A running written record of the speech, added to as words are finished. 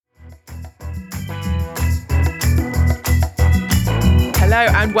Hello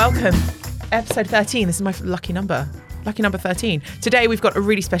and welcome. Episode 13. This is my lucky number. Lucky number 13. Today we've got a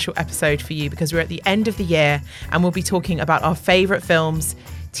really special episode for you because we're at the end of the year and we'll be talking about our favourite films,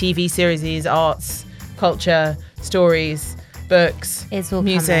 TV series, arts, culture, stories, books,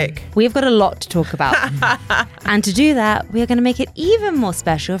 music. We've got a lot to talk about. And to do that, we are going to make it even more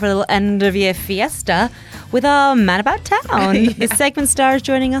special for a little end of year fiesta with our Man About Town. Yeah. The segment star is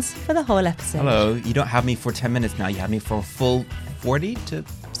joining us for the whole episode. Hello. You don't have me for 10 minutes now. You have me for a full 40 to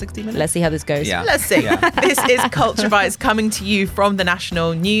 60 minutes. Let's see how this goes. Yeah. Let's see. Yeah. This is Culture Bites coming to you from the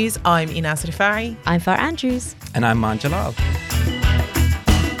National News. I'm Enas Refaei. I'm Farah Andrews. And I'm Maan Jalal.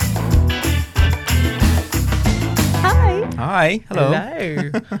 Hi. Hello.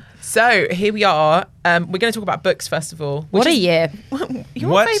 Hello. So here we are. We're going to talk about books first of all. What a year.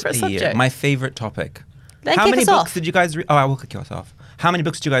 Your favourite subject? Year? My favorite topic. Then How kick many us books off. did you guys read? Oh, I will kick us off. How many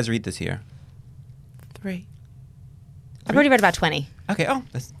books did you guys read this year? 3. I've already read about 20. Okay. Oh,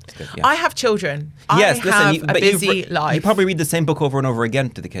 that's good. Yeah. I have children. Yes, I listen, have a busy life. You probably read the same book over and over again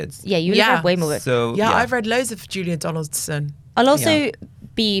to the kids. Yeah, you read way more books. So Yeah, I've read loads of Julia Donaldson. I'll also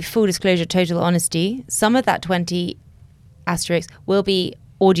be full disclosure, total honesty. Some of that 20 asterisks will be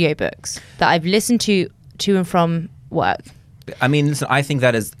audiobooks that I've listened to and from work. I mean, listen. I think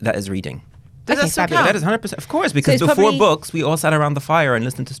that is reading. Does Okay, that still fabulous. count? That is 100%. Of course, because it's before probably- books, we all sat around the fire and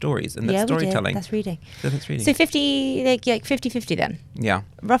listened to stories, and that's Yeah, we storytelling. did. That's reading. That's reading. So 50, like 50-50 then. Yeah,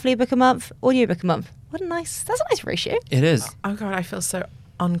 Roughly a book a month, audiobook a month. That's a nice ratio. it is. Oh God, I feel so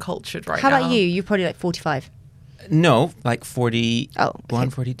uncultured right How now. about you? You're probably like 45. No, like 40, Oh, okay.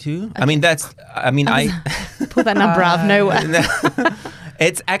 42. I mean, I Pull that number out of nowhere.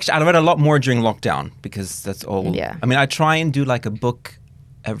 it's actually, I read a lot more during lockdown because that's all. Yeah. I mean, I try and do like a book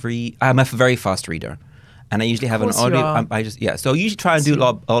I'm a very fast reader. And I usually have an course you audio. are. So I usually try and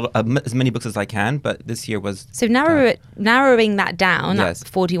do as many books as I can, but this year was. So narrowing that down, Yes. that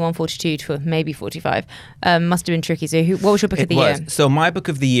 41, 42 to maybe 45, must have been tricky. So what was your book of the was. year? So my book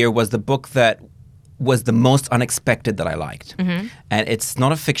of the year was the book that was the most unexpected that I liked. Mm-hmm. And it's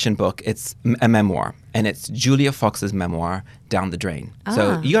not a fiction book, it's a memoir. And it's Julia Fox's memoir, Down the Drain.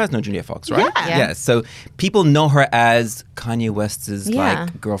 So you guys know Julia Fox, right? Yeah. Yes. So people know her as Kanye West's Yeah.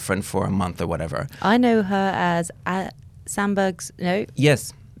 like girlfriend for a month or whatever. I know her as Sandberg's,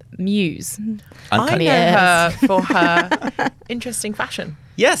 Yes. muse. Uncut- I know Yes. her for her interesting fashion.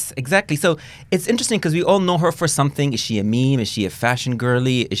 Yes, exactly. So it's interesting because we all know her for something. Is she a meme? Is she a fashion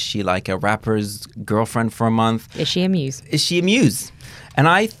girly? Is she like a rapper's girlfriend for a month? Is she a muse? Is she a muse? And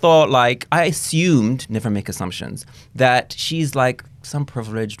I thought, I assumed, never make assumptions, that she's like some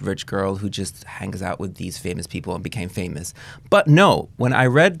privileged rich girl who just hangs out with these famous people and became famous. But no, when I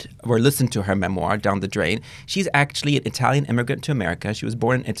read or listened to her memoir, Down the Drain, she's actually an Italian immigrant to America. She was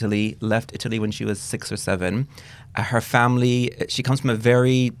born in Italy, left Italy when she was 6 or 7. Her family, she comes from a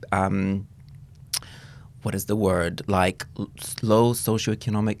very... what is the word? Like low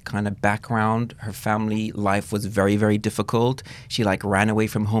socioeconomic kind of background. Her family life was very, very difficult. She ran away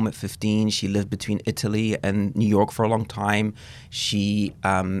from home at 15. She lived between Italy and New York for a long time. She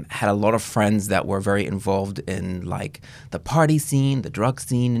had a lot of friends that were very involved in the party scene, the drug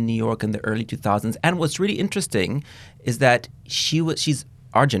scene in New York in the early 2000s. And what's really interesting is that she's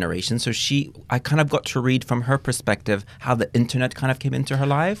our generation. So I kind of got to read from her perspective how the internet kind of came into her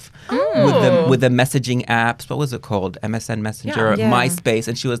life with the messaging apps. What was it called? MSN Messenger, Yeah. MySpace.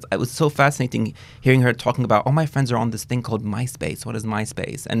 And it was so fascinating hearing her talking about, my friends are on this thing called MySpace. What is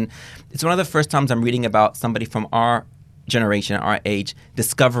MySpace? And it's one of the first times I'm reading about somebody from our generation, our age,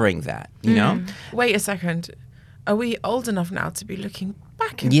 discovering that, you know? Wait a second. Are we old enough now to be looking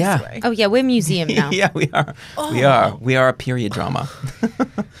back in Yeah. this way? Oh, yeah, we're museum now. Yeah, we are. We are a period drama.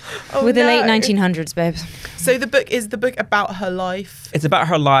 Oh, We're the no. late 1900s, babes. So is the book about her life? It's about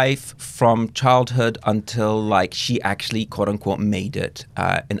her life from childhood until she actually quote unquote made it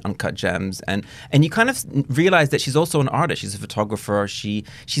in Uncut Gems, and you kind of realize that she's also an artist. She's a photographer.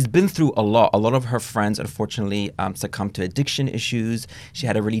 She's been through a lot. A lot of her friends unfortunately succumbed to addiction issues. She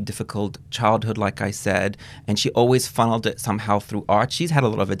had a really difficult childhood, like I said, and she always funneled it somehow through art. She's had a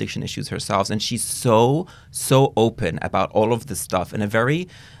lot of addiction issues herself, and she's so open about all of this stuff in a very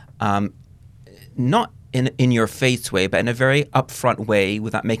not in your face way, but in a very upfront way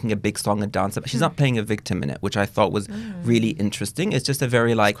without making a big song and dance. She's not playing a victim in it, which I thought was really interesting. It's just a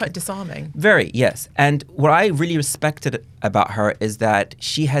very Quite disarming. Very, yes. And what I really respected about her is that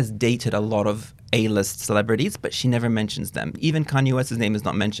she has dated a lot of A-list celebrities, but she never mentions them. Even Kanye West's name is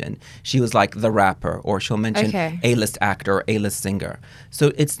not mentioned. She was like the rapper, or she'll mention A-list actor or A-list singer.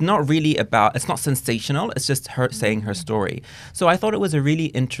 So it's not really about, it's not sensational. It's just her saying her story. So I thought it was a really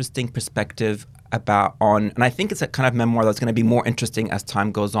interesting perspective and I think it's a kind of memoir that's going to be more interesting as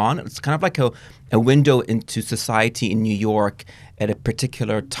time goes on. It's kind of like a window into society in New York at a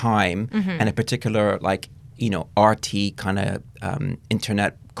particular time and a particular arty kind of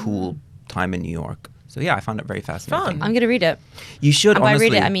internet cool time in New York. So yeah, I found it very fascinating. Fun. I'm going to read it. You should, and honestly.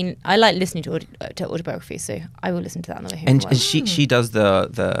 By read it, I mean, I like listening to autobiographies, so I will listen to that on the way home. And she does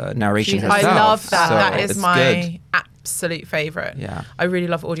the narration herself. I love that. So that is it's my good. absolute favourite. Yeah. I really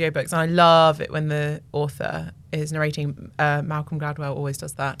love audiobooks, and I love it when the author is narrating. Malcolm Gladwell always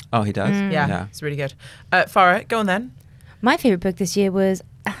does that. Oh, he does? Yeah, it's really good. Farah, go on then. My favourite book this year was,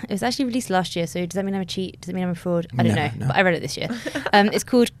 it was actually released last year, so does that mean I'm a cheat? Does it mean I'm a fraud? I don't know, but I read it this year. It's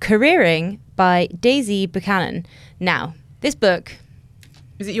called Careering by Daisy Buchanan. Now, this book...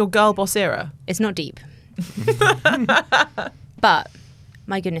 Is it your girl boss era? It's not deep. But,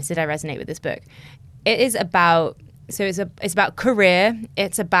 my goodness, did I resonate with this book. It is about... So it's about career.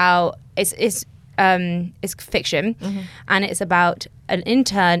 It's about... It's fiction, and it's about an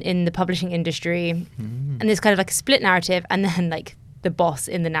intern in the publishing industry, and there's kind of like a split narrative, and then like the boss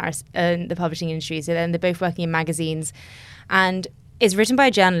in the publishing industry. So then they're both working in magazines, and it's written by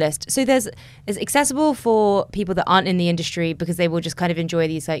a journalist. So it's accessible for people that aren't in the industry, because they will just kind of enjoy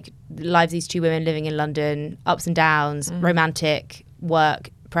these like lives, these two women living in London, ups and downs, romantic, work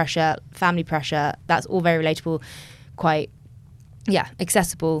pressure, family pressure. That's all very relatable, quite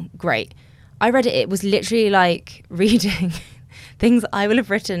accessible, great. I read it. It was literally like reading things I would have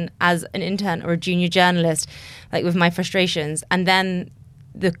written as an intern or a junior journalist, like with my frustrations. And then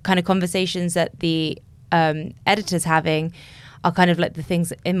the kind of conversations that the editor's having are kind of like the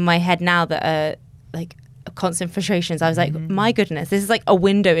things in my head now that are like constant frustrations. I was like, my goodness, this is like a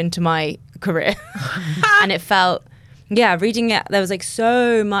window into my career. And it felt, reading it, there was like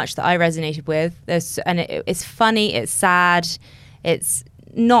so much that I resonated with. It's funny, it's sad, it's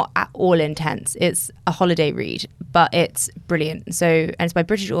not at all intense. It's a holiday read, but it's brilliant. And it's by a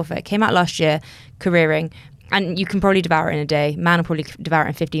British author. It came out last year, Careering, and you can probably devour it in a day. Man will probably devour it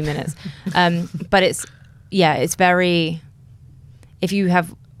in 15 minutes. But it's very, if you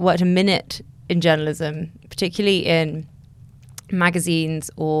have worked a minute in journalism, particularly in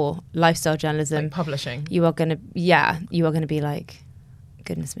magazines or lifestyle journalism, like publishing, you are going to be like,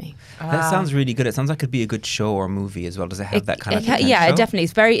 goodness me. That sounds really good. It sounds like it'd be a good show or movie as well. Does it have that kind of potential? Yeah, it definitely.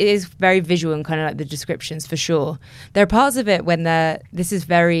 It is very visual and kind of like the descriptions for sure. There are parts of it when this is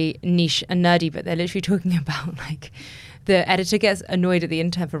very niche and nerdy, but they're literally talking about like the editor gets annoyed at the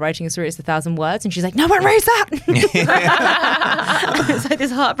intern for writing a story that's 1,000 words, and she's like, no one reads that. It's like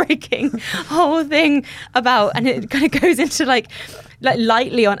this heartbreaking whole thing about, and it kind of goes into like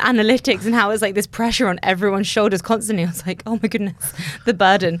lightly on analytics and how it's like this pressure on everyone's shoulders constantly. I was like, oh my goodness, the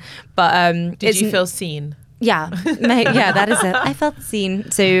burden. But did you feel seen? Yeah, that is it. I felt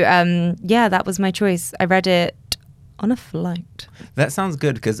seen. So that was my choice. I read it on a flight. That sounds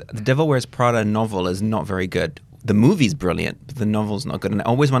good, because The Devil Wears Prada novel is not very good. The movie's brilliant, but the novel's not good. And I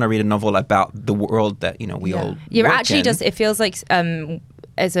always want to read a novel about the world that we all You're work actually in. just, it feels like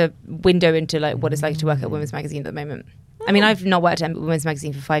as a window into like what it's like to work at Women's Magazine at the moment. I mean, I've not worked at Women's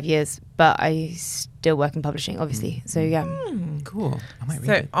Magazine for 5 years, but I still work in publishing, obviously. So yeah. Cool. I might read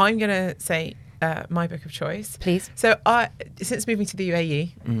it. So I'm going to say my book of choice. Please. So since moving to the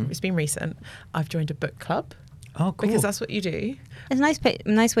UAE, it's been recent, I've joined a book club. Oh, cool. Because that's what you do. It's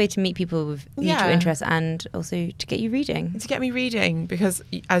a nice way to meet people with mutual interests, and also to get you reading. To get me reading, because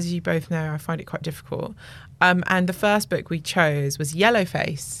as you both know, I find it quite difficult. And the first book we chose was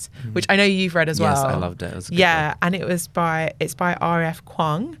Yellowface, which I know you've read as well. Yes, I loved it. It was a good book. And it's by R.F.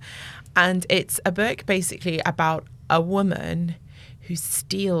 Kuang, and it's a book basically about a woman who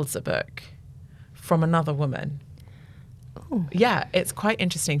steals a book from another woman. Ooh. Yeah, it's quite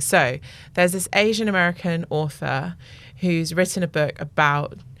interesting. So there's this Asian American author who's written a book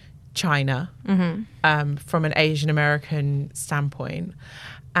about China from an Asian American standpoint.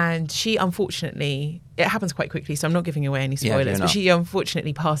 And she, unfortunately, it happens quite quickly, so I'm not giving away any spoilers, but she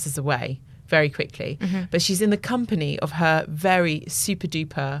unfortunately passes away very quickly. But she's in the company of her very super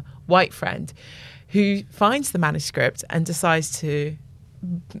duper white friend, who finds the manuscript and decides to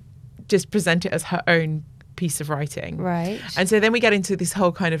just present it as her own piece of writing. Right. And so then we get into this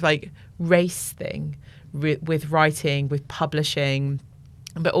whole kind of like race thing with writing, with publishing,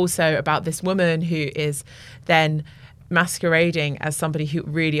 but also about this woman who is then masquerading as somebody who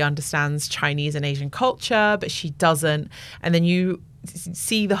really understands Chinese and Asian culture, but she doesn't. And then you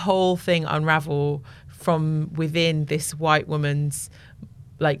see the whole thing unravel from within this white woman's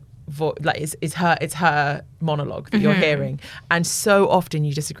like it's her monologue that you're hearing, and so often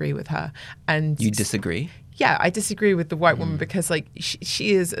you disagree with her. And You disagree? Yeah, I disagree with the white woman because like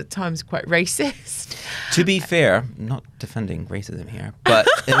she is at times quite racist. To be fair, not defending racism here, but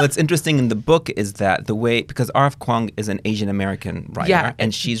what's interesting in the book is that the way, because R.F. Kuang is an Asian American writer,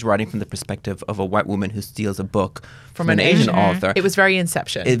 and she's writing from the perspective of a white woman who steals a book from an Asian author. It was very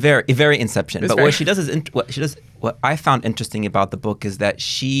Inception. Very Inception. But what she does is what I found interesting about the book is that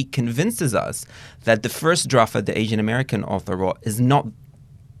she convinces us that the first draft that the Asian American author wrote is not.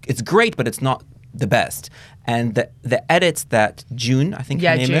 It's great, but it's not the best. And the edits that June, I think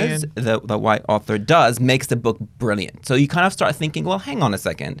her name is, the white author does, makes the book brilliant. So you kind of start thinking, well, hang on a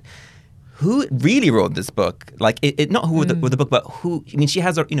second. Who really wrote this book? Like, not who wrote the book, but who? I mean, she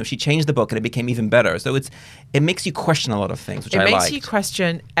has, she changed the book and it became even better. So it makes you question a lot of things, which I like. It makes you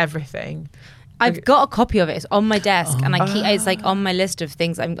question everything. I've got a copy of it. It's on my desk, and it's like on my list of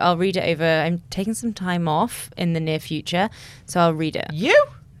things. I'll read it over. I'm taking some time off in the near future, so I'll read it.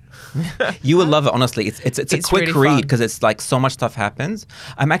 You will love it, honestly. It's a quick really read because it's like so much stuff happens.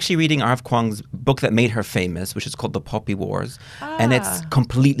 I'm actually reading R.F. Kuang's book that made her famous, which is called The Poppy Wars. And it's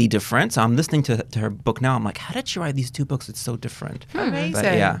completely different. So I'm listening to her book now. I'm like, how did she write these two books? It's so different. Amazing. But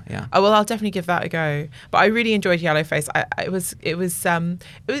yeah. Oh, well, I'll definitely give that a go. But I really enjoyed Yellowface.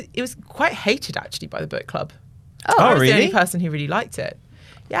 It was quite hated actually by the book club. I was really? the only person who really liked it.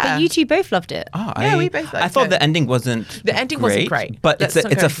 Yeah. But you two both loved it. We both liked it. I thought the ending wasn't wasn't great. But it's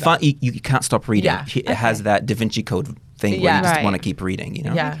a fun, you can't stop reading. Yeah. It has that Da Vinci Code thing where you just want to keep reading,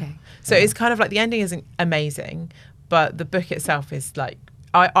 Yeah. Okay. So it's kind of like the ending isn't amazing, but the book itself is like,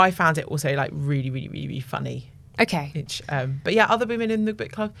 I found it also like really, really, really, really funny. Okay. But yeah, other women in the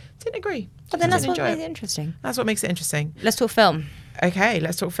book club didn't agree. But then that's what makes it interesting. That's what makes it interesting. Let's talk film. Okay,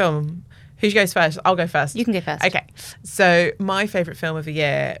 let's talk film. Who goes first? I'll go first. You can go first. Okay. So my favourite film of the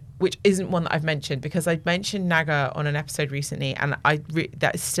year, which isn't one that I've mentioned because I mentioned Naga on an episode recently, and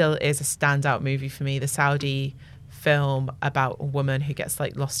that still is a standout movie for me. The Saudi film about a woman who gets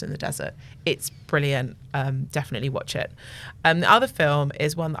like lost in the desert. It's brilliant. Definitely watch it. The other film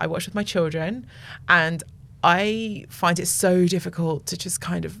is one that I watched with my children, and I find it so difficult to just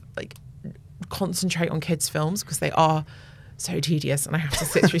kind of like concentrate on kids' films because they are so tedious and I have to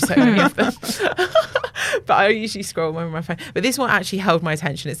sit through so many of them. But I usually scroll on my phone. But this one actually held my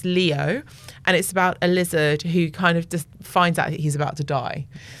attention. It's Leo, and it's about a lizard who kind of just finds out that he's about to die.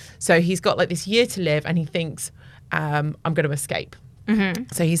 So he's got like this year to live, and he thinks, I'm going to escape. Mm-hmm.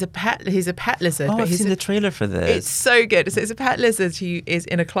 So he's a pet lizard. Oh, I've seen the trailer for this. It's so good. So it's a pet lizard who is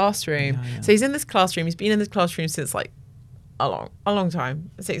in a classroom. Yeah. So he's in this classroom. He's been in this classroom since like a long time,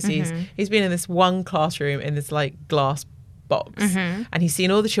 60s. Mm-hmm. He's been in this one classroom in this like glass box, and he's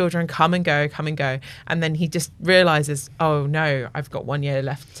seen all the children come and go, and then he just realizes, oh no, I've got 1 year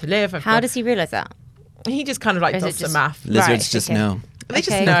left to live. How does he realize that? He just kind of like does the math. Lizards just know. They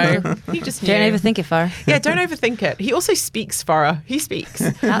just know. He just don't overthink it, Farah. Yeah, don't overthink it. He also speaks, Farah. He speaks.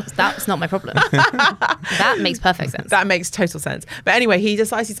 That's not my problem. That makes perfect sense. That makes total sense. But anyway, he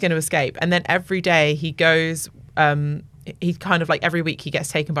decides he's going to escape, and then every day he goes. He kind of like every week he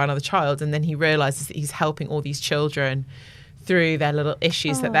gets taken by another child, and then he realizes that he's helping all these children through their little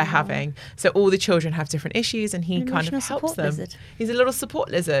issues that they're having. So all the children have different issues, and he kind of helps them. Lizard. He's a little support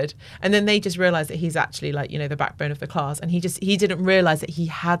lizard. And then they just realize that he's actually like, the backbone of the class. And he didn't realize that he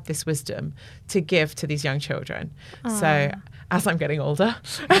had this wisdom to give to these young children. So as I'm getting older.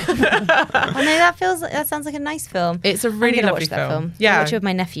 That sounds like a nice film. It's a really lovely film. Yeah. I'll watch it with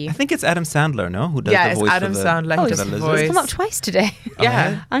my nephew. I think it's Adam Sandler, no? Who does the voice Adam Sandler who does the voice. It's come up twice today.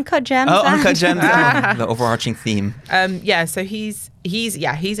 Yeah. Uncut Gems. Oh, Uncut Gems. The overarching theme. So he's in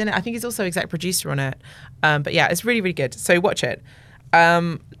it. I think he's also exec producer on it. But yeah, it's really, really good. So watch it.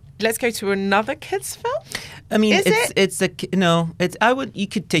 Let's go to another kids film. I mean, you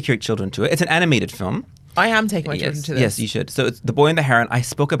could take your children to it. It's an animated film. I am taking my children to this. Yes, you should. So it's The Boy and the Heron. I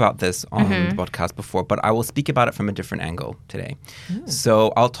spoke about this on the podcast before, but I will speak about it from a different angle today.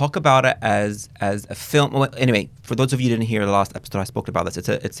 So I'll talk about it as a film. Well, anyway, for those of you who didn't hear the last episode, I spoke about this.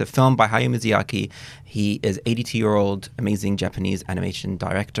 It's a film by Hayao Miyazaki. He is 82-year-old amazing Japanese animation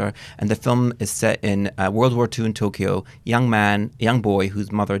director, and the film is set in World War II in Tokyo. Young boy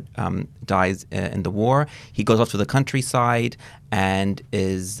whose mother dies in the war. He goes off to the countryside and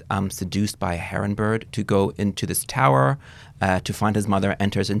is seduced by a heron bird to go into this tower to find his mother,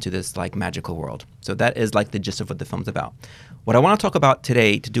 enters into this like magical world. So that is like the gist of what the film's about. What I want to talk about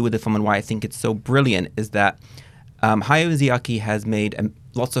today to do with the film and why I think it's so brilliant is that Hayao Miyazaki has made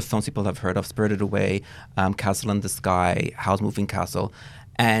lots of films people have heard of: Spirited Away, Castle in the Sky, Howl's Moving Castle.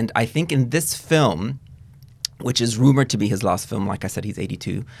 And I think in this film, which is rumored to be his last film, like I said, he's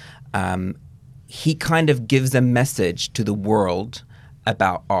 82, he kind of gives a message to the world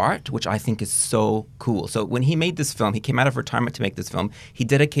about art, which I think is so cool. So when he made this film, he came out of retirement to make this film. He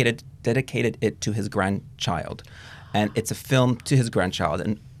dedicated it to his grandchild. And it's a film to his grandchild.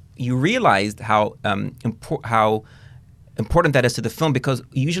 And you realized how important that is to the film, because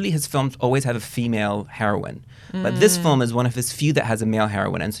usually his films always have a female heroine. But this film is one of his few that has a male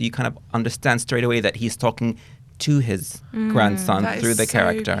heroine. And so you kind of understand straight away that he's talking to his grandson through the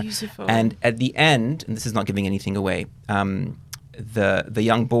character. Beautiful. And at the end, and this is not giving anything away, the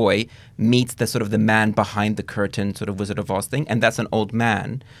young boy meets the sort of the man behind the curtain, sort of Wizard of Oz thing. And that's an old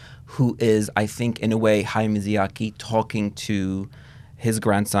man who is, I think, in a way, Hayao Miyazaki talking to his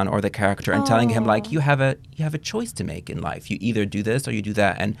grandson or the character and telling him, like, you have a choice to make in life. You either do this or you do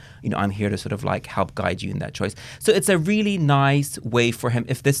that, and I'm here to sort of like help guide you in that choice. So it's a really nice way for him,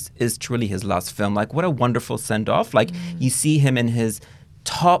 if this is truly his last film, like, what a wonderful send off. Like, you see him in his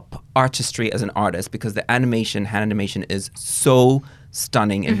top artistry as an artist, because the hand animation is so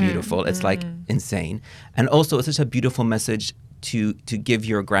stunning and beautiful. It's like insane. And also it's such a beautiful message to give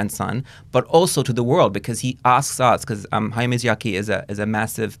your grandson, but also to the world, because he asks us, because Hayao Miyazaki is a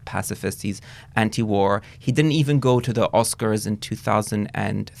massive pacifist. He's anti-war. He didn't even go to the Oscars in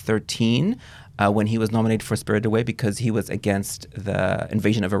 2013 when he was nominated for Spirited Away, because he was against the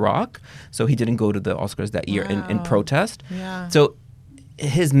invasion of Iraq. So he didn't go to the Oscars that year in protest. Yeah. So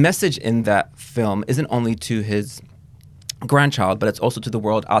his message in that film isn't only to his grandchild, but it's also to the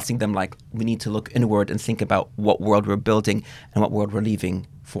world, asking them, like, we need to look inward and think about what world we're building and what world we're leaving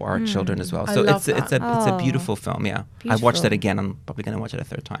for our children as well. So it's a beautiful film. Yeah, I watched that again. I'm probably going to watch it a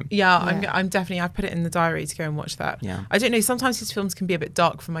third time. Yeah, I'm definitely. I've put it in the diary to go and watch that. Yeah, I don't know. Sometimes his films can be a bit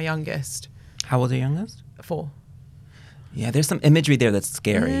dark for my youngest. How old are your youngest? 4. Yeah, there's some imagery there that's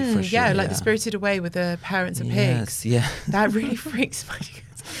scary for sure. Yeah, like the Spirited Away with the parents and pigs. Yeah, that really freaks my.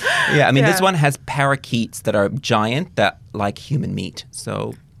 Yeah, I mean, this one has parakeets that are giant that like human meat.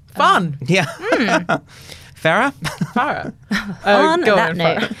 So fun. Yeah. Farah? On that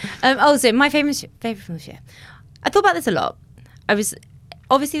note. So my favorite film this year. I thought about this a lot.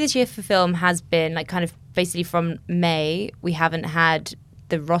 Obviously this year for film has been like kind of basically from May, we haven't had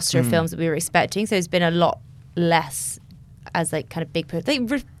the roster of films that we were expecting. So there's been a lot less as like kind of big push.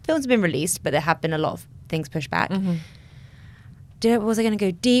 Films have been released, but there have been a lot of things pushed back. Was I going to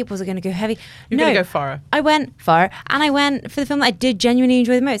go deep? Was I going to go heavy? You're going to go far. I went far, and I went for the film that I did genuinely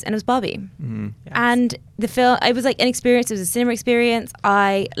enjoy the most, and it was Barbie. Yes. And the film, it was like an experience. It was a cinema experience.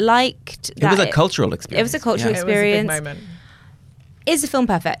 I liked that. It was a cultural experience. It was a cultural experience. It was a big moment. Is the film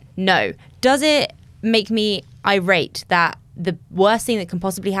perfect? No. Does it make me irate that the worst thing that can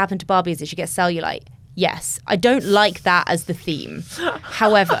possibly happen to Barbie is that she gets cellulite? Yes. I don't like that as the theme.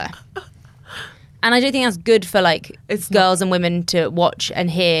 However... And I don't think that's good for like girls and women to watch and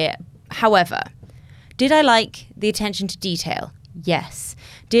hear. However, did I like the attention to detail? Yes.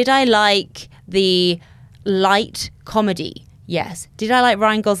 Did I like the light comedy? Yes. Did I like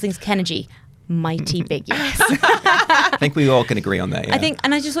Ryan Gosling's Kennedy? Mighty big yes. I think we all can agree on that. Yeah. I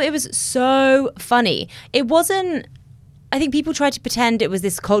just thought it was so funny. It wasn't. I think people tried to pretend it was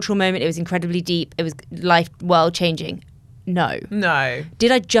this cultural moment. It was incredibly deep. It was world changing. No.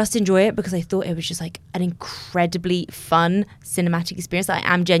 Did I just enjoy it because I thought it was just like an incredibly fun cinematic experience that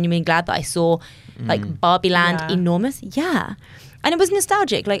I am genuinely glad that I saw like Barbie Land enormous? Yeah. And it was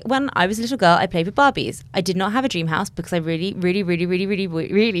nostalgic. Like when I was a little girl, I played with Barbies. I did not have a dream house because I really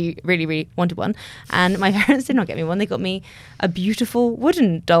wanted one. And my parents did not get me one. They got me a beautiful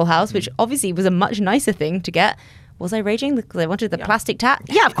wooden dollhouse, which obviously was a much nicer thing to get. Was I raging because I wanted the plastic tat?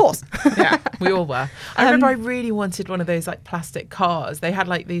 Yeah, of course. Yeah, we all were. I remember I really wanted one of those like plastic cars. They had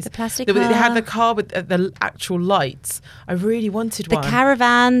like these. The plastic car. They had the car with the actual lights. I really wanted one. The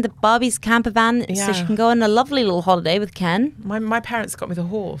caravan, the Barbie's camper van, so she can go on a lovely little holiday with Ken. My parents got me the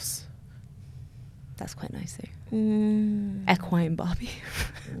horse. That's quite nice though. Equine Barbie.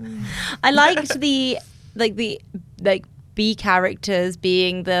 I liked the B characters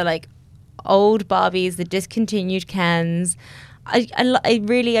being the like old Barbies, the discontinued Kens. I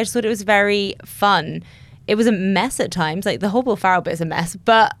just thought it was very fun. It was a mess at times. Like the whole Will Ferrell bit is a mess,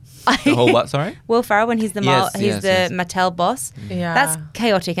 but the whole what? Sorry, Will Ferrell when he's the Mattel boss. Yeah, that's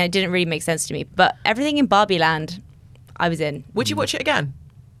chaotic and it didn't really make sense to me. But everything in Barbie Land, I was in. Would you watch it again?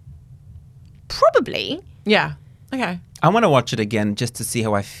 Probably. Yeah. Okay. I want to watch it again just to see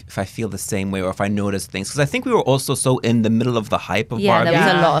how if I feel the same way or if I notice things. Because I think we were also so in the middle of the hype of Barbie. There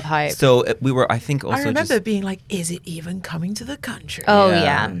was a lot of hype. So we were, I think, also I remember being like, is it even coming to the country? Oh, Yeah.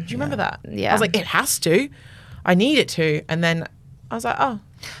 yeah. Do you remember that? Yeah. I was like, it has to. I need it to. And then I was like, oh.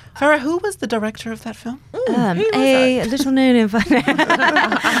 Farah, who was the director of that film? Who was A little known info.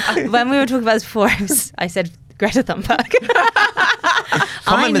 When we were talking about this before, I said Greta Thunberg.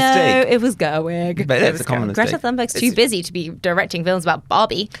 Common mistake. It was Gerwig. But it's a common mistake. Greta Thunberg's too busy to be directing films about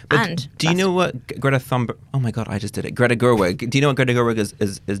Barbie. But do you know what Greta Thunberg? Oh my God, I just did it. Greta Gerwig. Do you know what Greta Gerwig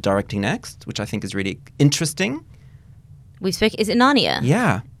is directing next? Which I think is really interesting. We spoke. Is it Narnia?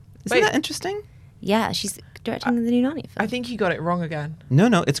 Yeah. Isn't Wait. that interesting? Yeah, she's directing the new Narnia film. I think you got it wrong again.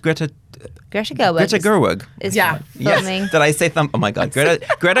 No, it's Greta Gerwig. Greta Gerwig. Is Yeah. filming. Did I say Oh my God, Greta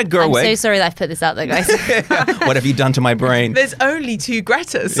I'm Gerwig. so sorry that I've put this out there, guys. What have you done to my brain? There's only 2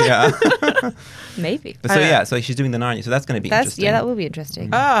 Gretas. Yeah. Maybe. So she's doing the Narnia. So that's going to be interesting. Yeah, that will be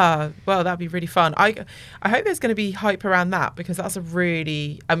interesting. Well, that'd be really fun. I hope there's going to be hype around that because that's that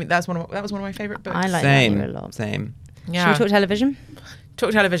was one of my favorite books. I like Same. that a lot. Same. Yeah. Should we talk television?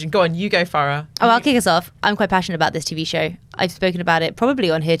 Talk television. Go on, you go, Farah. Oh, I'll kick us off. I'm quite passionate about this TV show. I've spoken about it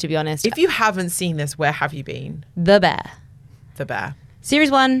probably on here, to be honest. If you haven't seen this, where have you been? The Bear. The Bear. Series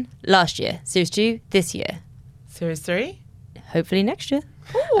 1 last year. Series 2 this year. Series 3? Hopefully next year.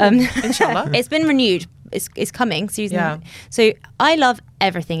 Inshallah. It's been renewed. It's coming. Season. Yeah. So I love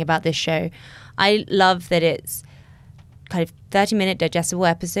everything about this show. I love that it's kind of 30-minute digestible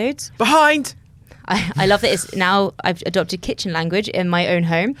episodes. Behind. I love that it's now I've adopted kitchen language in my own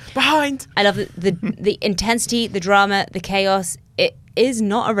home. Behind. I love the intensity, the drama, the chaos. It is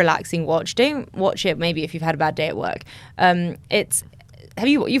not a relaxing watch. Don't watch it maybe if you've had a bad day at work.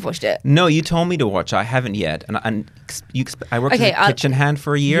 You've watched it? No, you told me to watch. I haven't yet, and I worked as a kitchen hand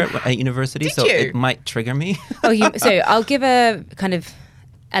for a year at university, Did so you? it might trigger me. So I'll give a kind of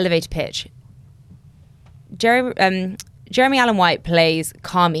elevator pitch. Jeremy Allen White plays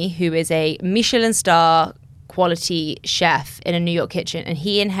Kami, who is a Michelin star quality chef in a New York kitchen, and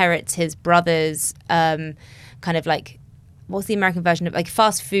he inherits his brother's kind of like, what's the American version of like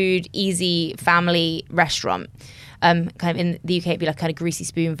fast food, easy family restaurant. Kind of in the UK, it'd be like kind of greasy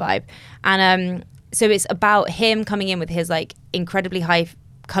spoon vibe. And so it's about him coming in with his like incredibly high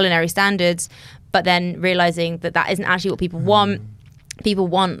culinary standards, but then realizing that isn't actually what people want. People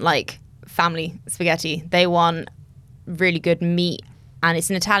want like family spaghetti. They want really good meat, and it's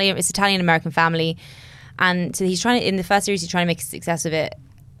Italian American family. And so he's trying to, in the first series, he's trying to make a success of it,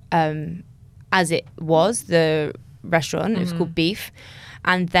 as it was the restaurant. It was called Beef.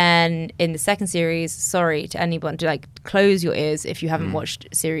 And then in the second series, sorry to anyone to like close your ears if you haven't watched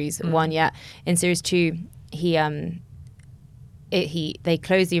series 1 yet. In series 2, they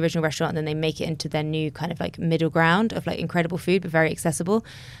close the original restaurant and then they make it into their new kind of like middle ground of like incredible food but very accessible,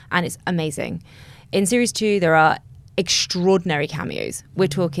 and it's amazing. In series 2, there are extraordinary cameos. We're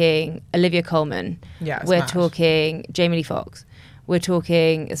talking Olivia Colman. Yeah, we're mad. talking Jamie Lee Foxx. We're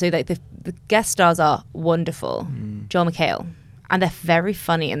talking like the guest stars are wonderful. Joel McHale. And they're very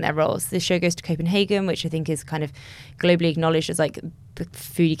funny in their roles. This show goes to Copenhagen, which I think is kind of globally acknowledged as like the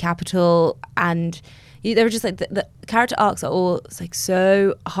foodie capital. And they were just like the character arcs are all like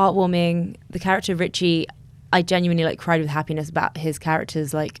so heartwarming. The character Richie, I genuinely like cried with happiness about his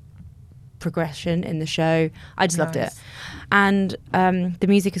character's like progression in the show. I just loved it. And the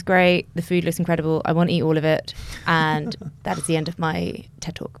music is great. The food looks incredible. I want to eat all of it. And that is the end of my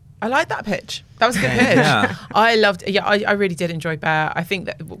TED Talk. I like that pitch. That was a good pitch. Yeah. I loved it. Yeah, I really did enjoy Bear. I think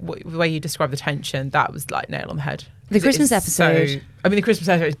that the way you described the tension, that was like nail on the head. The Christmas It's episode. the Christmas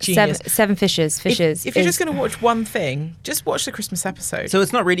episode is genius. Seven fishes. If you're just going to watch one thing, just watch the Christmas episode. So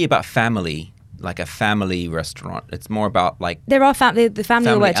it's not really about family, like a family restaurant. It's more about like there are the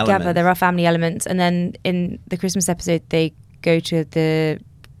family all work together. elements. There are family elements, and then in the Christmas episode, they go to the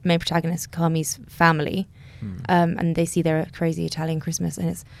main protagonist Kami's family, and they see their crazy Italian Christmas, and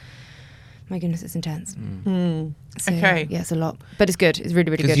it's, my goodness, it's intense. So, Okay. yeah, it's a lot, but it's good. It's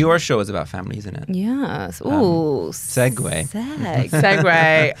really, really because good. your show is about family, isn't it? Yes. Ooh. Segue.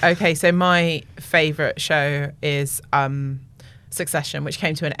 Segue. Okay, so my favourite show is Succession, which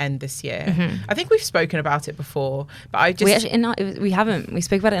came to an end this year. I think we've spoken about it before, but I just... We haven't. We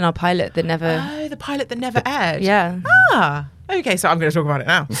spoke about it in our pilot that never... Oh, the pilot that never aired. Yeah. Okay, so I'm going to talk about it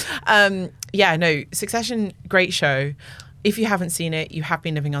now. Succession, great show. If you haven't seen it, you have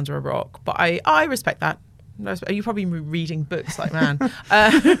been living under a rock. But I respect that. You're probably reading books like man.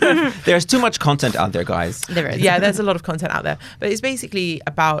 There's too much content out there, guys. There is. Yeah, there's a lot of content out there. But it's basically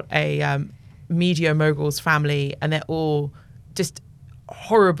about a media mogul's family, and they're all just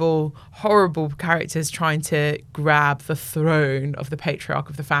horrible, horrible characters trying to grab the throne of the patriarch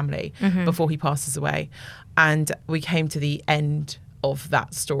of the family before he passes away. And we came to the end of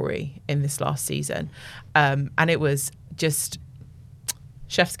that story in this last season. And it was just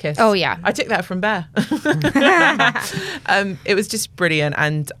chef's kiss. Oh, yeah. I took that from Bear. It was just brilliant.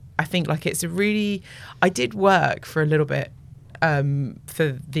 And I think like it's a really, I did work for a little bit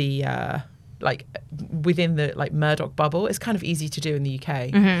for the, like within the like Murdoch bubble. It's kind of easy to do in the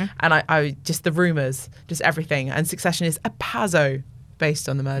UK. And I just the rumours, just everything. And Succession is a pazzo based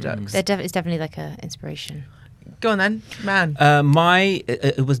on the Murdochs. It's definitely like an inspiration. Go on then, man.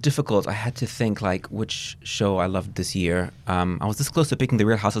 It was difficult. I had to think like which show I loved this year. I was this close to picking The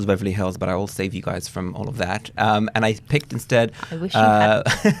Real Housewives of Beverly Hills, but I will save you guys from all of that. And I picked instead. I wish you had.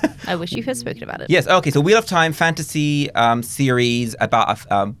 I wish you had spoken about it. Yes. Okay. So Wheel of Time fantasy series about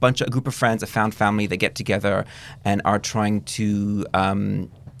a group of friends, a found family that get together and are trying to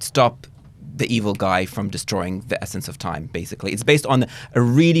stop the evil guy from destroying the essence of time, basically. It's based on a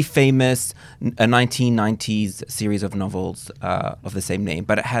really famous 1990s series of novels of the same name,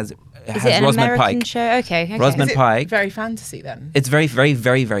 but it has Is it an Rosamund American Pike. show? Okay. Rosamund Is it Pike. very fantasy then? It's very, very,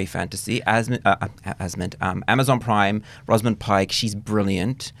 very, very fantasy. Amazon Prime, Rosamund Pike, she's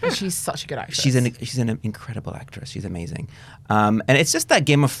brilliant. She's such a good actress. She's an incredible actress. She's amazing. And it's just that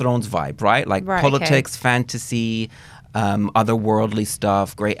Game of Thrones vibe, right? Like politics, fantasy, otherworldly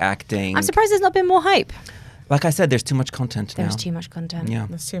stuff, great acting. I'm surprised there's not been more hype. Like I said, there's too much content now. There's too much content. Yeah.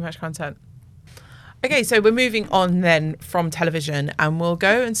 There's too much content. Okay, so we're moving on then from television and we'll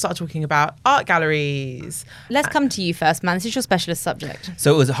go and start talking about art galleries. Let's come to you first, man. This is your specialist subject.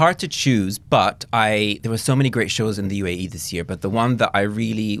 So it was hard to choose, but there were so many great shows in the UAE this year. But the one that I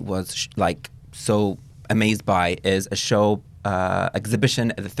really was so amazed by is a show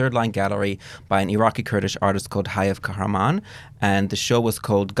exhibition at the Third Line Gallery by an Iraqi-Kurdish artist called Hayv Kahraman, and the show was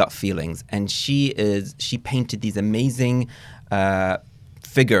called Gut Feelings. And she painted these amazing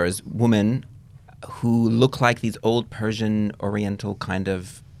figures, women who look like these old Persian Oriental kind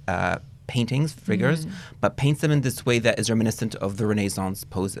of paintings, figures, but paints them in this way that is reminiscent of the Renaissance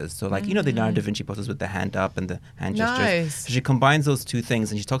poses. So the Leonardo da Vinci poses with the hand up and the hand gestures. So she combines those two things,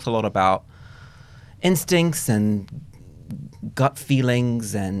 and she talks a lot about instincts and gut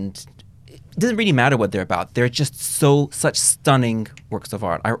feelings, and it doesn't really matter what they're about. They're just such stunning works of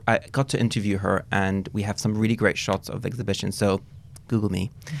art. I got to interview her, and we have some really great shots of the exhibition. So Google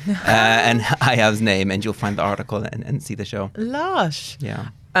me and Hayav's name, and you'll find the article and see the show. Lush. Yeah.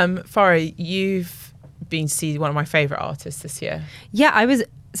 Farah, you've been to see one of my favourite artists this year. Yeah, I was.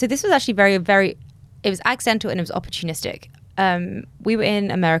 So this was actually very, very. It was accidental and it was opportunistic. We were in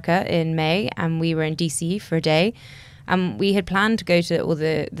America in May, and we were in DC for a day. We had planned to go to all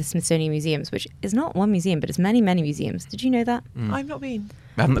the Smithsonian museums, which is not one museum, but it's many, many museums. Did you know that? I've not been.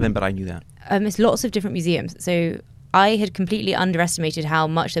 I haven't been, but I knew that. It's lots of different museums. So I had completely underestimated how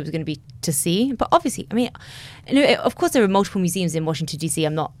much there was going to be to see. But obviously, I mean, of course there were multiple museums in Washington, D.C.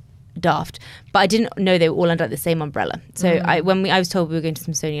 I'm not daft, but I didn't know they were all under the same umbrella. So when I was told we were going to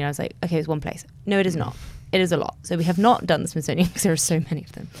Smithsonian, I was like, okay, it's one place. No, it is not. It is a lot. So we have not done the Smithsonian because there are so many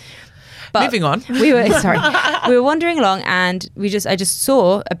of them. But moving on. We were wandering along, and I just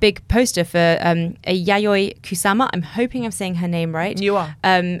saw a big poster for a Yayoi Kusama. I'm hoping I'm saying her name right. You are.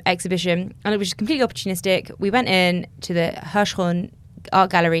 Exhibition, and it was just completely opportunistic. We went in to the Heron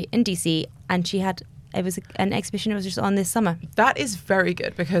Art Gallery in DC, and it was an exhibition. It was just on this summer. That is very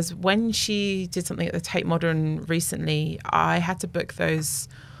good, because when she did something at the Tate Modern recently, I had to book those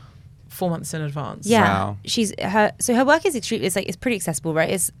 4 months in advance. Yeah, wow. her work is extremely. It's pretty accessible,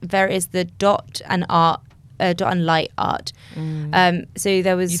 right? There is the dot and light art. So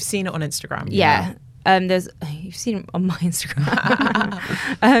there was. You've seen it on Instagram. Yeah. You've seen it on my Instagram.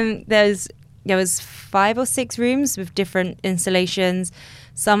 There was 5 or 6 rooms with different installations.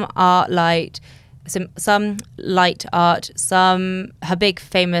 Some art light, some light art, some her big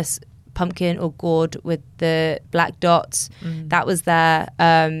famous pumpkin or gourd with the black dots that was there,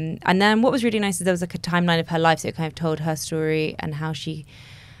 and then what was really nice is there was like a timeline of her life, so it kind of told her story and how she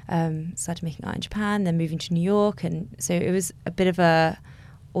started making art in Japan, then moving to New York, and so it was a bit of a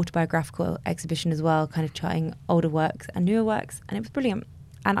autobiographical exhibition as well, kind of charting older works and newer works, and it was brilliant,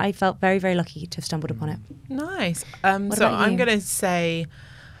 and I felt very, very lucky to have stumbled upon it. Nice. What So about I'm you? going to say,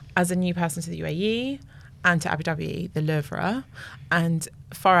 as a new person to the UAE and to Abu Dhabi, the Louvre, and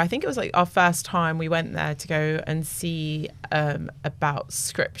Farah, I think it was like our first time we went there to go and see about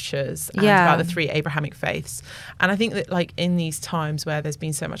scriptures and about the 3 Abrahamic faiths. And I think that like in these times where there's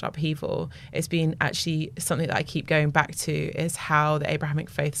been so much upheaval, it's been actually something that I keep going back to, is how the Abrahamic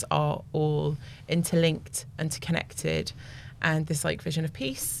faiths are all interlinked and connected. and this like vision of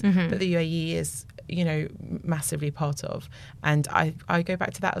peace that the UAE is, you know, massively part of. And I go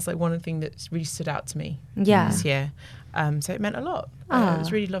back to that as like one of the things that's really stood out to me this year. So it meant a lot. It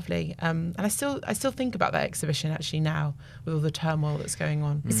was really lovely. And I still think about that exhibition actually now with all the turmoil that's going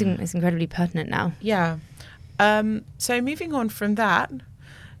on. It's incredibly pertinent now. Yeah. So moving on from that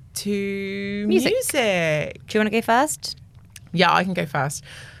to Music. music. Do you want to go first? Yeah, I can go first.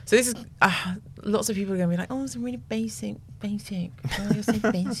 So this is lots of people are going to be like, oh, it's really basic. Oh, you're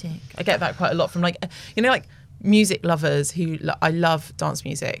so basic. I get that quite a lot from like, you know, like music lovers who I love dance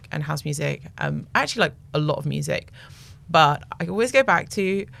music and house music. I actually like a lot of music, but I always go back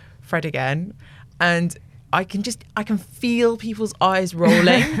to Fred again, and I can feel people's eyes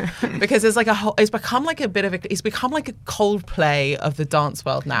rolling because there's like it's become like a Coldplay of the dance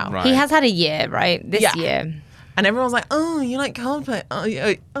world now. Right. He has had a year, right? This year. And everyone's like, oh, you like Coldplay? Oh,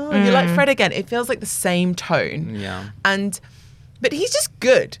 you like Fred again? It feels like the same tone. Yeah. But he's just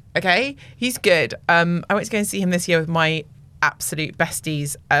good, okay? He's good. I went to go and see him this year with my absolute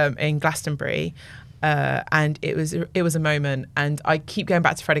besties in Glastonbury. And it was a moment. And I keep going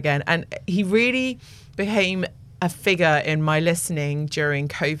back to Fred again. And he really became a figure in my listening during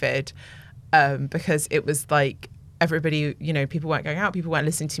COVID because it was like everybody, you know, people weren't going out, people weren't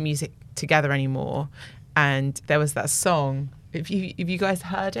listening to music together anymore. And there was that song. Have you guys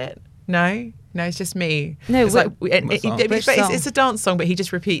heard it? No, it's just me. No, it's it's a dance song, but he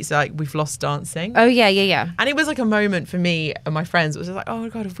just repeats like, "We've lost dancing." Oh yeah. And it was like a moment for me and my friends. It was just like, oh my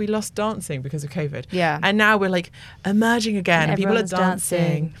God, have we lost dancing because of COVID? Yeah. And now we're like emerging again. And people are everyone's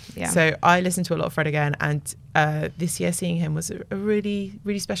dancing. Yeah. So I listened to a lot of Fred again, and this year seeing him was a really,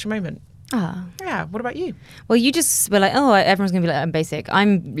 really special moment. Ah. Yeah. What about you? Well, you just were like, oh, everyone's going to be like, I'm basic.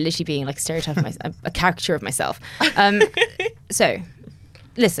 I'm literally being like a stereotype of myself, a caricature of myself. So,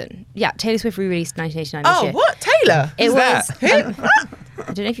 listen. Yeah, Taylor Swift re-released 1989 this year. Oh, what? Taylor? It Who's was. that? I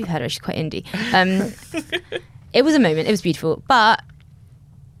don't know if you've heard of her. She's quite indie. It was a moment. It was beautiful. But,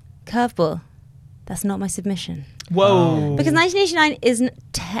 curveball. That's not my submission. Whoa. Because 1989 isn't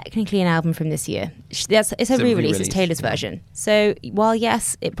technically an album from this year. It's a re-release. It's Taylor's version. So while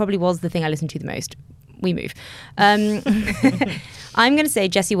yes, it probably was the thing I listened to the most. We move. I'm going to say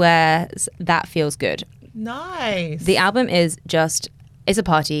Jessie Ware's That Feels Good. Nice. The album is just, it's a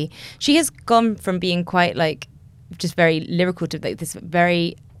party. She has gone from being quite like just very lyrical to like this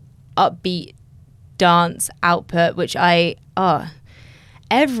very upbeat dance output, which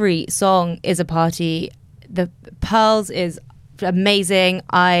every song is a party. The Pearls is amazing.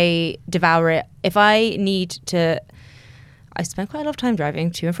 I devour it. If I need to, I spend quite a lot of time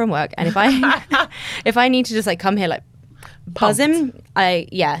driving to and from work, and if I need to just like come here like buzzing, I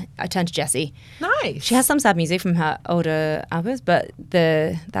turn to Jessie. Nice. She has some sad music from her older albums, but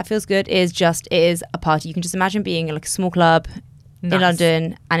That Feels Good is a party. You can just imagine being in like a small club in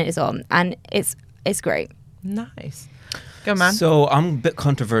London, and it is on, and it's great. Nice. Go, man. So I'm a bit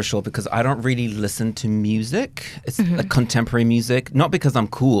controversial because I don't really listen to music. It's like contemporary music, not because I'm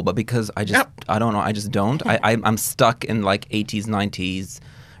cool, but because I don't know. I just don't. I'm stuck in like 80s, 90s,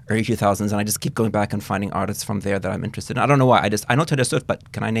 early 2000s, and I just keep going back and finding artists from there that I'm interested in. I don't know why. I know Taylor Swift,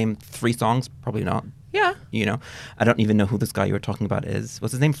 but can I name 3 songs? Probably not. Yeah. You know, I don't even know who this guy you were talking about is.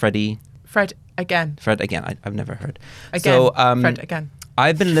 What's his name? Fred again. I've never heard. Again. So, Fred again.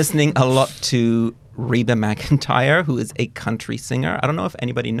 I've been listening a lot to Reuben McIntyre, who is a country singer. I don't know if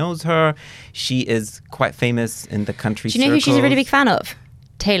anybody knows her. She is quite famous in the country Do you know who she's a really big fan of?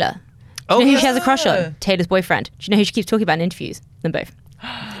 Taylur. Do you know who she has a crush on? Taylor's boyfriend. Do you know who she keeps talking about in interviews? Them both.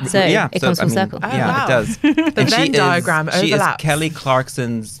 So it comes full circle. Wow. It does. The Venn diagram overlaps. She is Kelly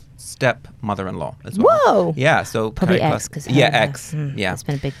Clarkson's step-mother-in-law as well. Whoa. Yeah, so probably Kelly ex. Cause ex. Yeah. It's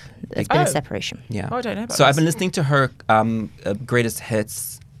been a separation. Yeah. Oh, I don't know about So this. I've been listening to her greatest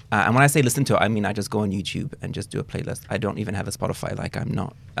hits. And when I say listen to it, I mean I just go on YouTube and just do a playlist. I don't even have a Spotify. Like I'm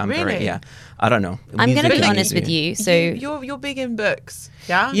Really? I don't know. I'm going to be Music is honest with easy. you. So you're big in books,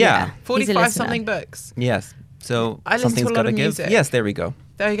 yeah? Yeah. 45 something books. Yes. So I listen something's to a lot got to of give. music. Yes, there we go.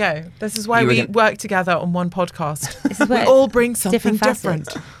 There you go. This is why we work together on one podcast. this is We where all bring something facets. different.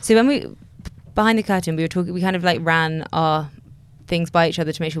 So when we behind the curtain, we were talking. We kind of like ran our things by each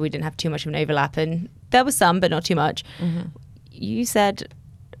other to make sure we didn't have too much of an overlap, and there was some, but not too much. Mm-hmm. You said.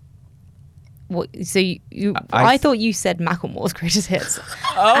 What, so I thought you said Macklemore's greatest hits,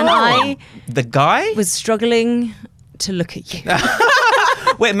 and I the guy was struggling to look at you.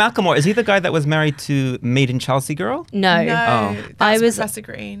 Wait, Macklemore, is he the guy that was married to Made in Chelsea girl? No, that's I was Professor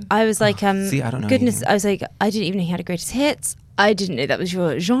Green. I was like, See, I don't know goodness, either. I was like, I didn't even know he had a greatest hits. I didn't know that was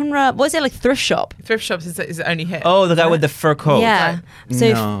your genre. What is it, like thrift shop? Thrift shops is the only hit. Oh, the guy with the fur coat. Yeah.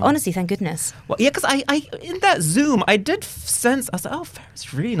 So No. honestly, thank goodness. Well, yeah, because I in that Zoom, I did sense, I was like, oh,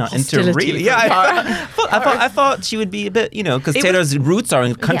 Farah's really not into Hostility really. from Yeah, I thought she would be a bit, because Taylor's roots are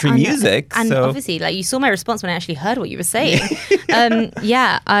in country Yeah, I know. music. And so. obviously, like you saw my response when I actually heard what you were saying.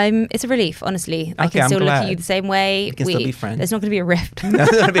 It's a relief, honestly. I Okay, can I'm still look glad. at you the same way. We can still be friends. There's not going to be a rift. There's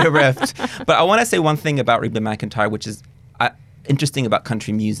going to be a rift. But I want to say one thing about Reuben McIntyre, which is interesting about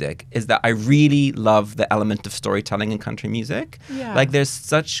country music, is that I really love the element of storytelling in country music. Yeah. Like there's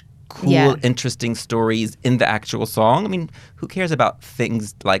such cool, interesting stories in the actual song. I mean, who cares about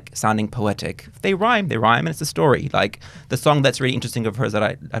things like sounding poetic? If they rhyme, and it's a story. Like the song that's really interesting of hers that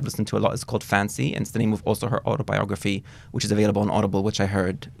I've listened to a lot is called Fancy, and it's the name of also her autobiography, which is available on Audible, which I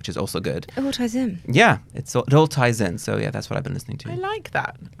heard, which is also good. It all ties in. Yeah, it all ties in. So yeah, that's what I've been listening to. I like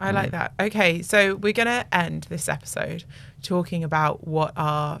that. Okay, so we're going to end this episode talking about what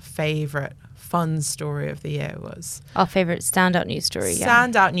our favourite fun story of the year was. Our favourite standout news story.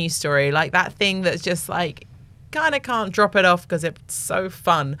 Standout news story, like that thing that's just like kind of can't drop it off because it's so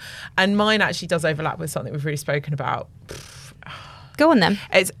fun. And mine actually does overlap with something we've really spoken about. Go on then.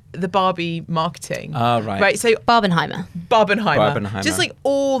 It's the Barbie marketing. Oh, right. Right, so Barbenheimer. Barbenheimer. Just like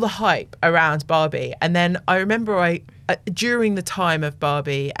all the hype around Barbie. And then I remember during the time of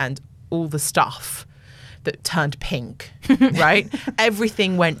Barbie and all the stuff that turned pink, right?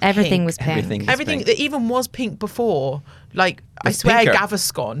 Everything went Everything pink. was pink. Everything pink. that even was pink before. Like, I swear pinker.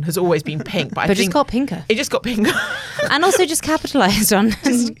 Gaviscon has always been pink. But I But think just got pinker. It just got pinker. And also just capitalised on.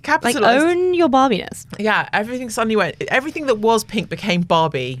 Just capitalised. Like, own your Barbiness. Yeah, everything suddenly everything that was pink became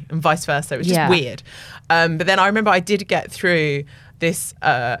Barbie and vice versa. It was just weird. But then I remember I did get through this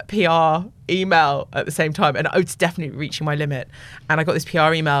PR email at the same time, and I was definitely reaching my limit. And I got this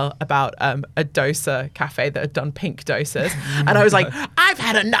PR email about a dosa cafe that had done pink dosas, and I was like, I've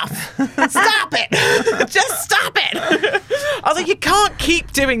had enough. Stop it. Just stop it. I was like, you can't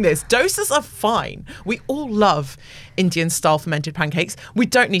keep doing this. Dosas are fine. We all love Indian style fermented pancakes. We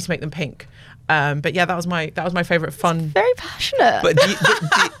don't need to make them pink. But yeah, that was my favorite fun. Very passionate. But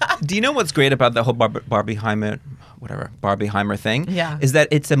do you know what's great about the whole Barbieheimer thing? Yeah. Is that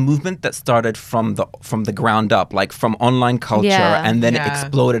it's a movement that started from the ground up, like from online culture, and then it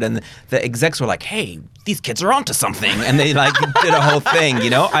exploded, and the execs were like, "Hey, these kids are onto something," and they like did a whole thing.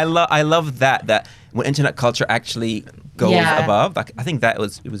 I love that when internet culture actually goes above. Like, I think it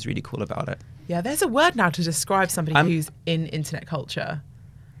was really cool about it. Yeah, there's a word now to describe somebody who's in internet culture.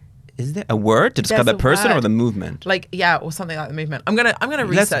 Is there a word to describe the person or the movement? Like, yeah, or something like the movement. I'm gonna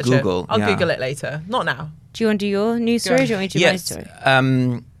research Let's Google, it. I'll yeah. Google it later. Not now. Do you want to do your news story or do you want me to do my Yes. story?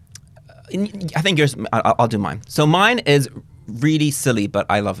 I think yours. I'll do mine. So mine is really silly, but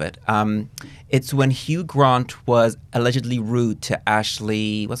I love it. It's when Hugh Grant was allegedly rude to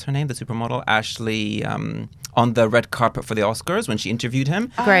Ashley. What's her name? The supermodel Ashley. On the red carpet for the Oscars when she interviewed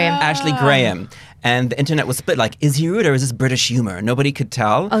him. Graham. Ashley Graham. And the internet was split like, is he rude or is this British humor? Nobody could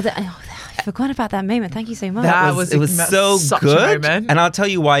tell. I forgot about that moment. Thank you so much. That was it was so such a good. moment. And I'll tell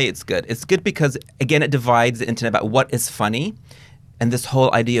you why it's good. It's good because, again, it divides the internet about what is funny and this whole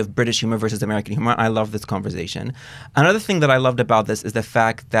idea of British humor versus American humor. I love this conversation. Another thing that I loved about this is the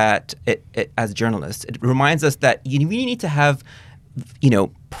fact that it as journalists, it reminds us that you really need to have,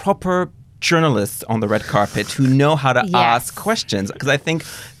 proper journalists on the red carpet who know how to ask questions. Because I think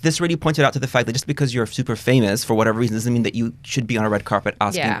this really pointed out to the fact that just because you're super famous for whatever reason doesn't mean that you should be on a red carpet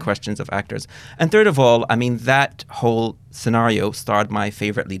asking questions of actors. And third of all, I mean, that whole scenario starred my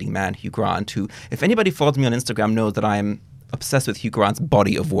favorite leading man, Hugh Grant, who, if anybody follows me on Instagram, knows that I am obsessed with Hugh Grant's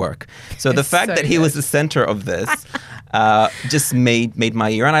body of work. So the fact that he was the center of this just made my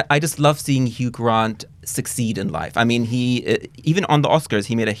year. And I just love seeing Hugh Grant succeed in life. I mean, he even on the Oscars,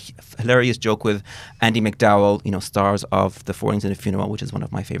 he made a hilarious joke with Andy McDowell, stars of The Four Weddings and a Funeral, which is one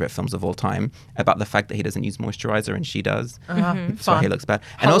of my favorite films of all time, about the fact that he doesn't use moisturizer and she does. So he looks bad.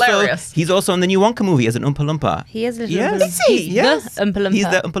 And Hilarious. also, he's also in the new Wonka movie as an Oompa Loompa. He is a little Yes. Oompa Loompa. Is he? He's Yes. the Oompa Loompa. He's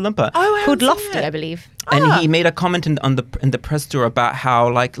the Oompa Loompa. Called Lofty, I believe. And he made a comment in the press tour about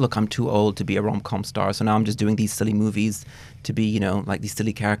how, like, look, I'm too old to be a rom-com star, so now I'm just doing these silly movies to be, like these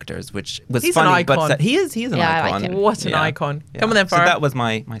silly characters, which was He's funny. an icon. But he is an I icon. like him. What an icon. Yeah. Come on then, So Farah. that was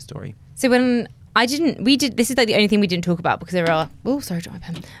my story. So when this is like the only thing we didn't talk about because there are, sorry, drop my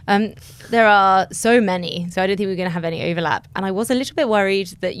pen. There are so many, so I don't think we're going to have any overlap. And I was a little bit worried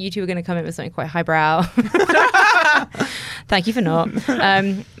that you two were going to come in with something quite highbrow. Thank you for not.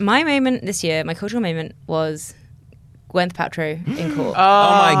 My moment this year, my cultural moment was Gwyneth Paltrow in court. Oh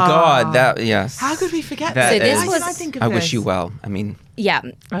my God! Yes. How could we forget That that? So this Why was- did I think of I this? wish you well. I mean, Yeah,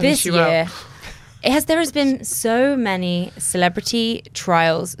 I this wish you well. year There has been so many celebrity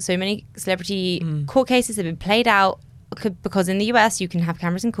trials, so many celebrity court cases have been played out because in the US you can have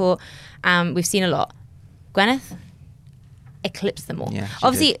cameras in court. We've seen a lot. Gwyneth eclipsed them all. Yeah,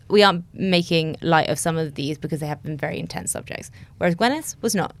 obviously, we aren't making light of some of these because they have been very intense subjects. Whereas Gwyneth's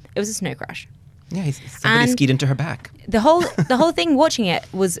was not. It was a snow crash. Yeah, somebody skied into her back. The whole thing watching it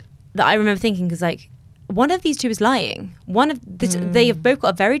was that I remember thinking, because like, one of these two is lying. They have both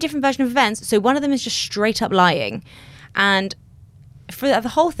got a very different version of events. So one of them is just straight up lying. And for the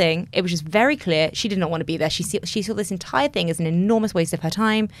whole thing, it was just very clear she did not want to be there. She saw this entire thing as an enormous waste of her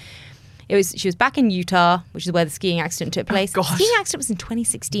time. She was back in Utah, which is where the skiing accident took place. Oh, the skiing accident was in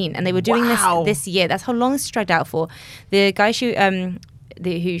 2016, and they were doing this year. That's how long this dragged out for. The guy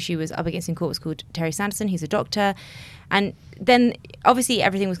who she was up against in court was called Terry Sanderson. He's a doctor. And then obviously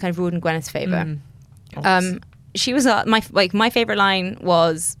everything was kind of ruled in Gwyneth's favor. She was my favorite line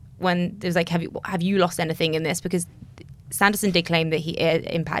was when there was like, have you lost anything in this? Because Sanderson did claim that he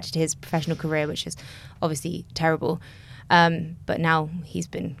impacted his professional career, which is obviously terrible. But now he's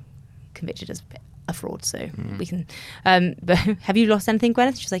been convicted as a fraud, so we can. But have you lost anything,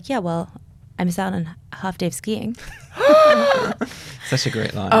 Gwyneth? She's like, yeah, well, I missed out on a half day of skiing. Such a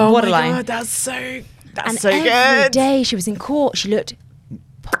great line. Oh, what my a line! God, that's so good. Every day she was in court, she looked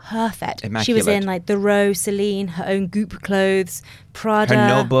perfect. Immaculate. She was in like the Row, Celine, her own Goop clothes, Prada. Her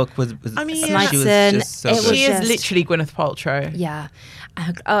notebook was I mean, she was just so good. She is literally Gwyneth Paltrow. Yeah.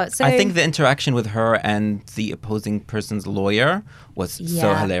 So I think the interaction with her and the opposing person's lawyer was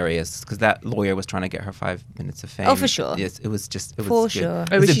so hilarious, because that lawyer was trying to get her 5 minutes of fame. Oh, for sure. Yes, it was good. For sure.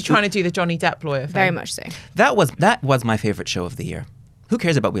 Oh, was she trying to do the Johnny Depp lawyer thing? Very much so. That was my favorite show of the year. Who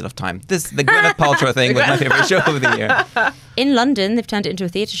cares about Wheel of Time? The Gwyneth Paltrow thing was my favorite show of the year. In London, they've turned it into a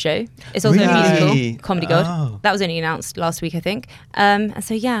theatre show. It's also a musical, Comedy Gold. Oh. That was only announced last week, I think. And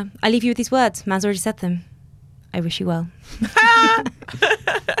so, yeah, I leave you with these words. Man's already said them. I wish you well.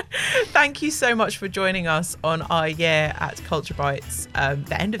 Thank you so much for joining us on our year at Culture Bites,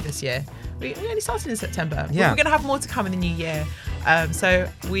 the end of this year. We only started in September. Yeah. We're going to have more to come in the new year. So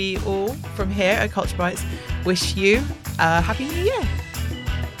we all, from here at Culture Bites, wish you a Happy New Year.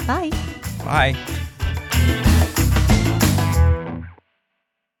 Bye. Bye.